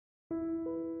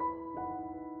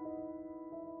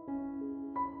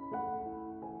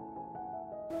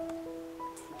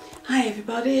Hi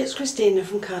everybody, it's Christina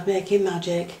from Card Making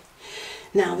Magic.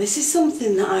 Now this is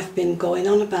something that I've been going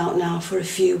on about now for a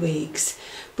few weeks,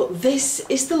 but this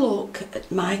is the look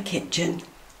at my kitchen.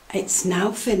 It's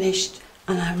now finished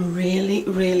and I'm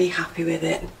really happy with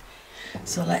it.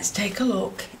 So let's take a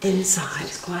look inside.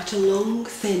 It's quite a long,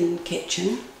 thin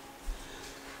kitchen.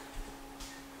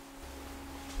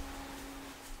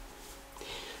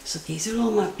 So these are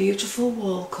all my beautiful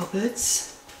wall cupboards.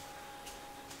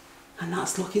 And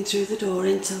that's looking through the door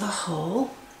into the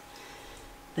hall.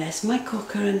 There's my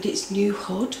cooker and its new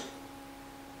hood.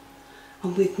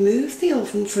 And we've moved the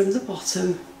oven from the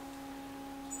bottom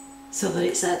so that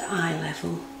it's at eye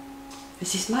level.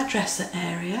 This is my dresser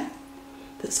area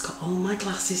that's got all my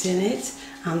glasses in it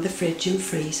and the fridge and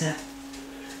freezer.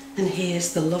 And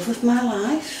here's the love of my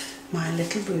life, my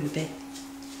little Ruby.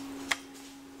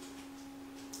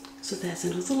 So there's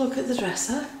another look at the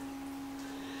dresser.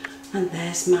 And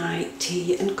there's my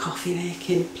tea and coffee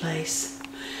making place.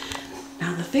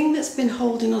 Now the thing that's been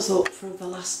holding us up for the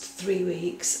last 3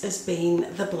 weeks has been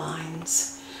the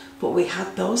blinds, but we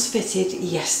had those fitted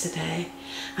yesterday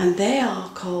and they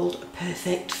are called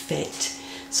Perfect Fit.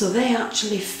 So they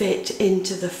actually fit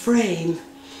into the frame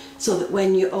so that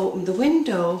when you open the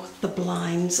window, the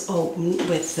blinds open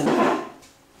with them.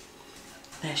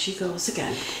 There she goes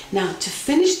again. Now to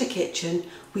finish the kitchen,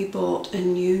 we bought a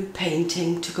new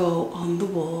painting to go on the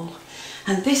wall.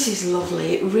 And this is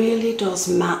lovely, it really does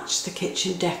match the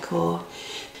kitchen decor.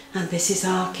 And this is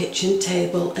our kitchen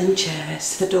table and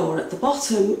chairs. The door at the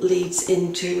bottom leads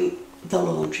into the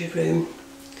laundry room.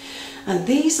 And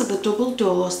these are the double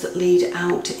doors that lead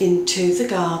out into the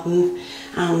garden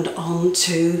and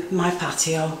onto my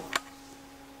patio.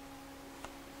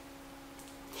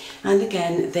 And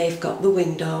again, they've got the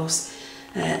windows,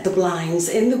 the blinds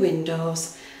in the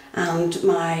windows, and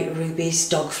my Ruby's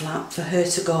dog flap for her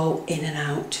to go in and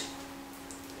out.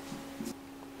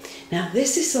 Now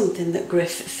this is something that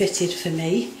Griff fitted for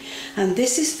me, and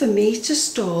this is for me to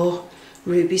store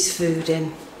Ruby's food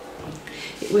in.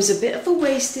 It was a bit of a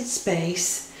wasted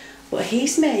space, but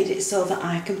he's made it so that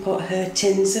I can put her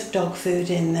tins of dog food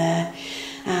in there,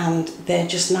 and they're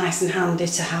just nice and handy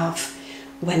to have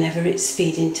whenever it's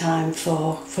feeding time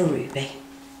for Ruby.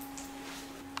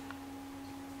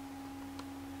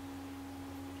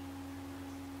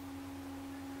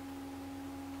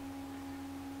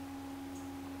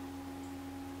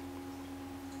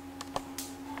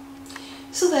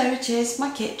 So there it is, my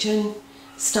kitchen,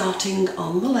 starting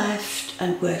on the left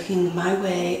and working my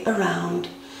way around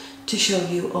to show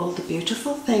you all the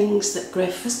beautiful things that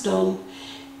Griff has done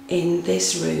in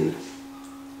this room.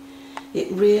 It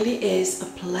really is a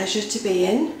pleasure to be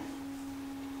in,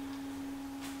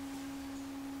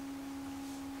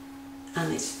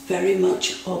 and it's very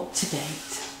much up to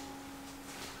date.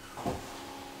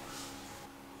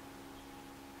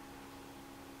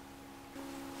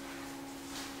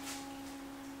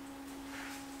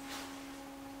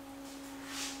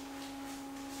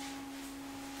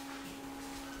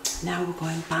 Now we're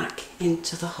going back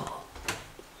into the hall.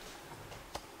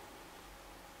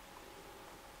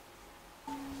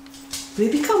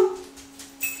 Ruby, come.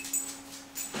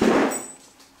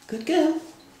 Good girl.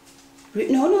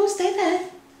 No, stay there.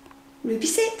 Ruby,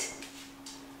 sit.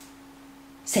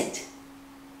 Sit.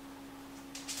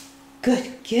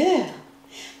 Good girl.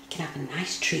 You can have a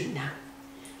nice treat now.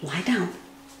 Lie down.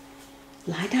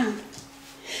 Lie down.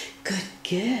 Good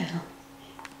girl.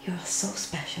 You're so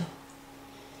special.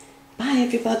 Bye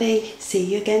everybody. See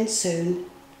you again soon.